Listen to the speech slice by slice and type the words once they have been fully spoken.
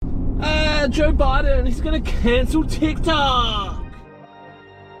Joe Biden, he's gonna cancel TikTok.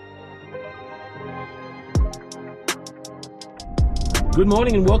 Good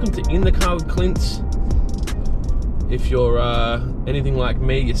morning and welcome to In the Car with Clint. If you're anything like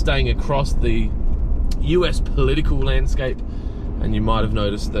me, you're staying across the US political landscape, and you might have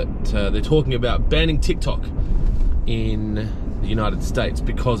noticed that they're talking about banning TikTok in the United States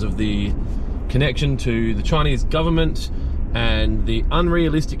because of the connection to the Chinese government and the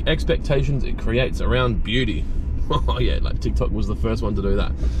unrealistic expectations it creates around beauty. Oh yeah, like TikTok was the first one to do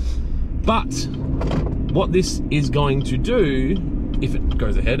that. But what this is going to do, if it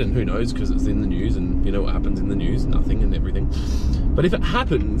goes ahead, and who knows, because it's in the news, and you know what happens in the news, nothing and everything. But if it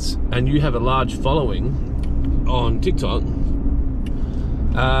happens and you have a large following on TikTok,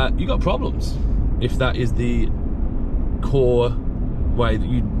 you got problems if that is the core way that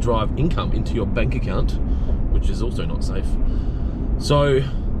you drive income into your bank account, which is also not safe. So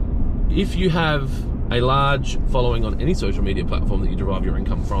if you have a large following on any social media platform that you derive your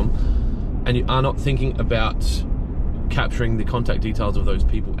income from, and you are not thinking about capturing the contact details of those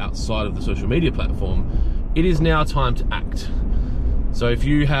people outside of the social media platform, it is now time to act. So if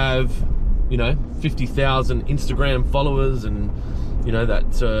you have, 50,000 Instagram followers, and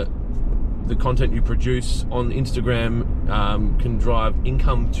that the content you produce on Instagram can drive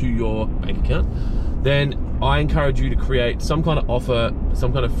income to your bank account, then I encourage you to create some kind of offer,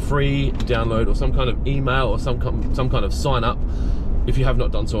 some kind of free download, or some kind of email, or some kind of sign up, if you have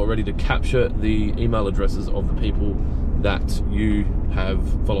not done so already, to capture the email addresses of the people that you have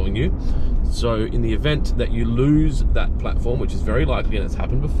following you. So in the event that you lose that platform, which is very likely, and it's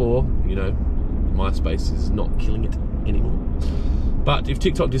happened before, MySpace is not killing it anymore. But if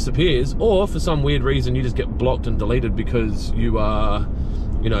TikTok disappears, or for some weird reason you just get blocked and deleted because you are,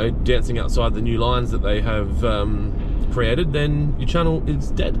 dancing outside the new lines that they have created, then your channel is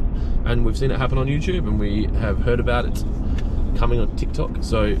dead. And we've seen it happen on YouTube, and we have heard about it coming on TikTok.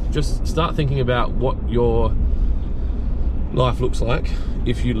 So just start thinking about what your life looks like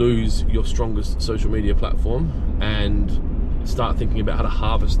if you lose your strongest social media platform, and start thinking about how to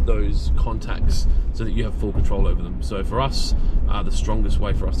harvest those contacts so that you have full control over them. So for us, the strongest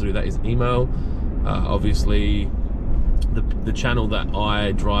way for us to do that is email. Obviously, the channel that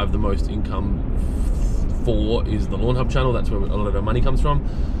I drive the most income for is the Lawn Hub channel. That's where a lot of our money comes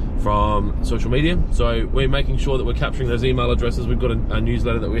from social media. So we're making sure that we're capturing those email addresses. We've got a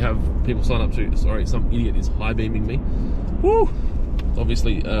newsletter that we have people sign up to. Sorry, some idiot is high beaming me. Woo!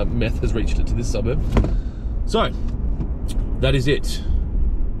 Obviously, meth has reached it to this suburb. So that is it.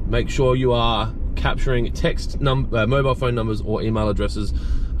 Make sure you are capturing mobile phone numbers or email addresses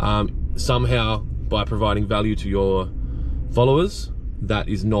somehow by providing value to your followers. That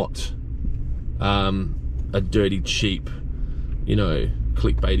is not a dirty, cheap,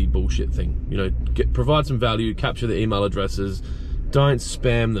 clickbaity bullshit thing. Provide some value, capture the email addresses, don't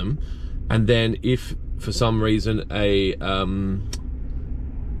spam them, and then if for some reason a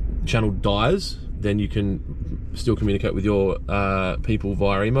channel dies, then you can still communicate with your people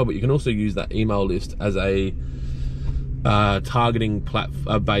via email, but you can also use that email list as a targeting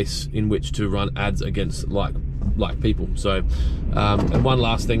base in which to run ads against like people. So and one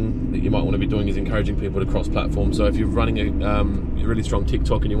last thing that you might want to be doing is encouraging people to cross platform. So if you're running a really strong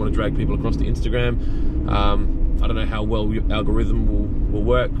TikTok and you want to drag people across to Instagram, I don't know how well your algorithm will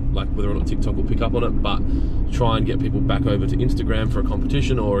work, like whether or not TikTok will pick up on it, but try and get people back over to Instagram for a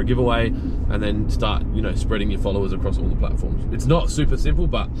competition or a giveaway, and then start, spreading your followers across all the platforms. It's not super simple,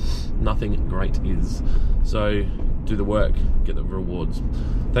 but nothing great is. So do the work, get the rewards.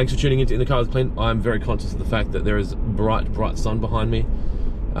 Thanks for tuning into In the Car with Clint. I'm very conscious of the fact that there is bright, bright sun behind me.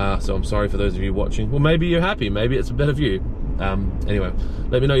 So I'm sorry for those of you watching. Well, maybe you're happy. Maybe it's a better view. Anyway,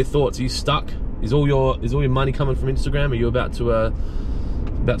 let me know your thoughts. Are you stuck? Is all your money coming from Instagram? Are you about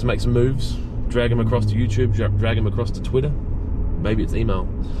to make some moves? Drag them across to YouTube, drag them across to Twitter? Maybe it's email.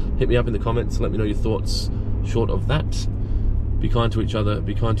 Hit me up in the comments, let me know your thoughts. Short of that, be kind to each other,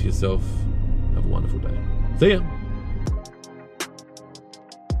 be kind to yourself. Have a wonderful day. See ya.